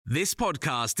This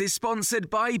podcast is sponsored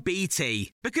by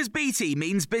BT, because BT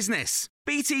means business.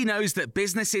 BT knows that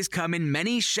businesses come in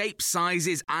many shapes,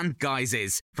 sizes and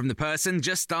guises, from the person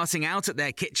just starting out at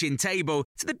their kitchen table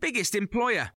to the biggest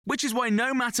employer, which is why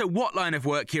no matter what line of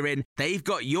work you're in, they've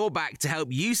got your back to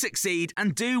help you succeed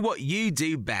and do what you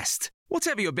do best.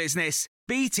 Whatever your business,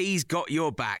 BT's got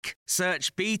your back.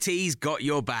 Search BT's got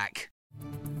your back.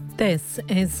 This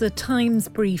is the Times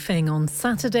briefing on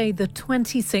Saturday, the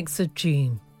 26th of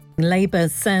June. Labour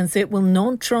says it will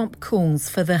not drop calls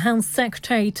for the Health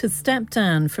Secretary to step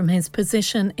down from his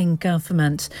position in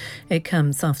government. It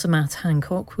comes after Matt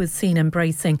Hancock was seen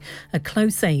embracing a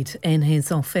close aide in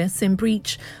his office in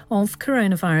breach of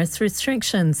coronavirus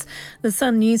restrictions. The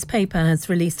Sun newspaper has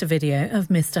released a video of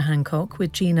Mr Hancock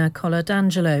with Gina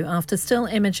Coladangelo after still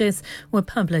images were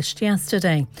published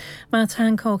yesterday. Matt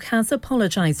Hancock has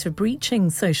apologised for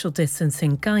breaching social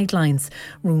distancing guidelines,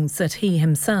 rules that he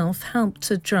himself helped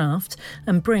to draft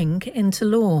and bring into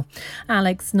law.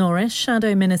 Alex Norris,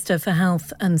 Shadow Minister for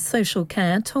Health and Social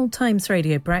Care, told Times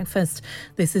Radio Breakfast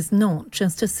this is not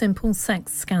just a simple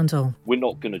sex scandal. We're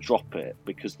not going to drop it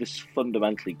because this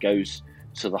fundamentally goes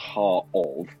to the heart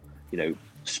of,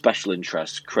 special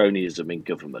interests, cronyism in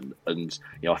government. And,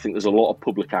 I think there's a lot of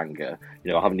public anger.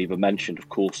 I haven't even mentioned, of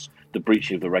course, the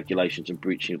breaching of the regulations and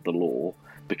breaching of the law,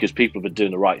 because people have been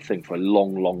doing the right thing for a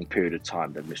long, long period of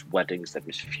time. They've missed weddings, they've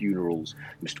missed funerals,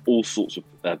 missed all sorts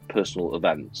of personal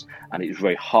events. And it's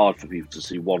very hard for people to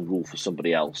see one rule for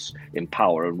somebody else in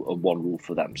power and one rule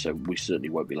for them. So we certainly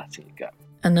won't be letting it go.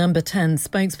 A Number 10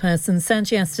 spokesperson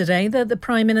said yesterday that the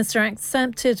Prime Minister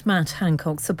accepted Matt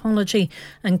Hancock's apology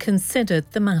and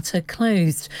considered the matter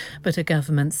closed. But a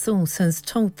government source has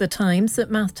told The Times that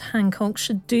Matt Hancock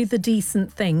should do the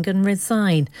decent thing and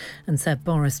resign, and said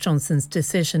Boris Johnson's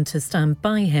decision to stand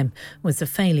by him was a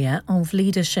failure of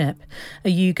leadership.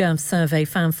 A YouGov survey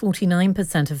found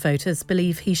 49% of voters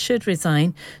believe he should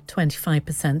resign,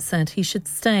 25% said he should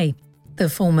stay. The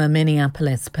former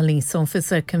Minneapolis police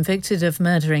officer convicted of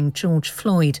murdering George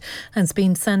Floyd has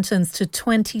been sentenced to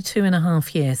 22 and a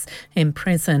half years in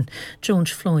prison.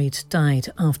 George Floyd died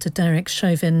after Derek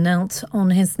Chauvin knelt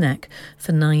on his neck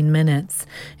for 9 minutes.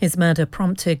 His murder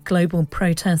prompted global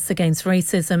protests against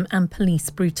racism and police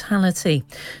brutality.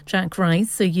 Jack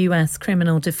Rice, a US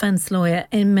criminal defense lawyer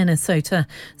in Minnesota,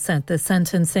 said the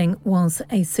sentencing was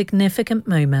a significant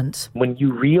moment. When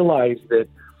you realize that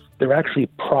they're actually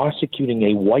prosecuting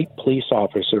a white police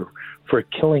officer for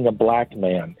killing a black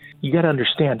man, you got to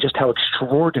understand just how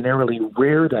extraordinarily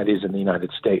rare that is in the United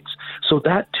States. So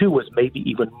that, too, was maybe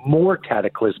even more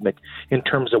cataclysmic in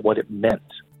terms of what it meant.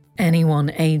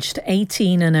 Anyone aged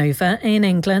 18 and over in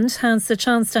England has the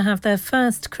chance to have their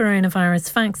first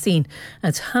coronavirus vaccine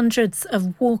at hundreds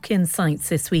of walk-in sites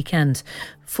this weekend.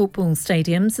 Football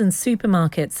stadiums and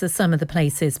supermarkets are some of the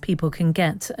places people can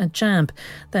get a jab.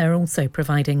 They're also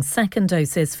providing second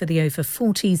doses for the over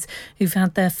 40s who've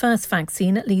had their first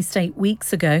vaccine at least 8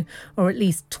 weeks ago, or at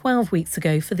least 12 weeks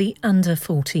ago for the under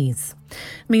 40s.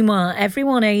 Meanwhile,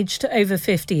 everyone aged over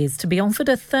 50 is to be offered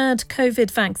a third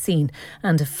COVID vaccine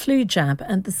and a flu jab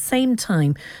at the same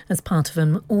time as part of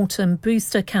an autumn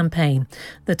booster campaign.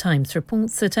 The Times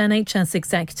reports that NHS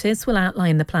executives will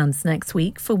outline the plans next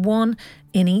week for one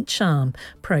in each arm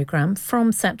programme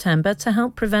from September to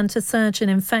help prevent a surge in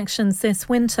infections this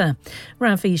winter.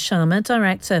 Ravi Sharma,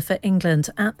 Director for England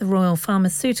at the Royal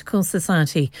Pharmaceutical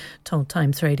Society, told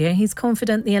Times Radio he's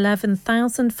confident the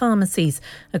 11,000 pharmacies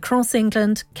across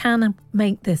England can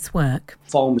make this work.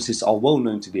 Pharmacists are well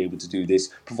known to be able to do this,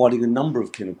 providing a number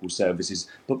of clinical services,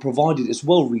 but provided it's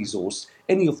well resourced,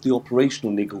 any of the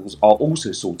operational niggles are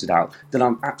also sorted out, then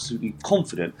I'm absolutely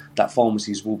confident that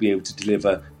pharmacies will be able to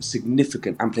deliver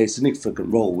significant and play a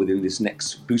significant role within this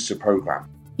next booster programme.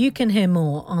 You can hear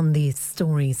more on these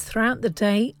stories throughout the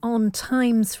day on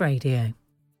Times Radio.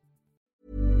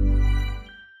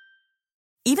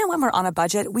 Even when we're on a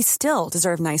budget, we still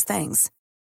deserve nice things.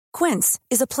 Quince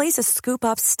is a place to scoop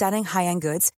up stunning high-end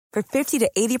goods for 50 to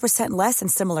 80% less than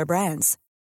similar brands.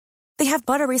 They have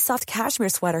buttery soft cashmere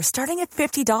sweaters starting at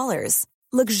 $50,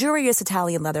 luxurious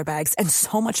Italian leather bags, and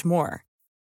so much more.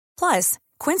 Plus,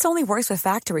 Quince only works with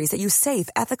factories that use safe,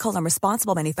 ethical, and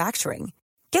responsible manufacturing.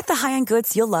 Get the high-end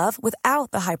goods you'll love without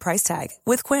the high price tag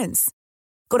with Quince.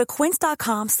 Go to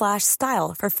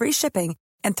quince.com/style for free shipping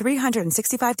and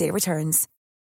 365-day returns.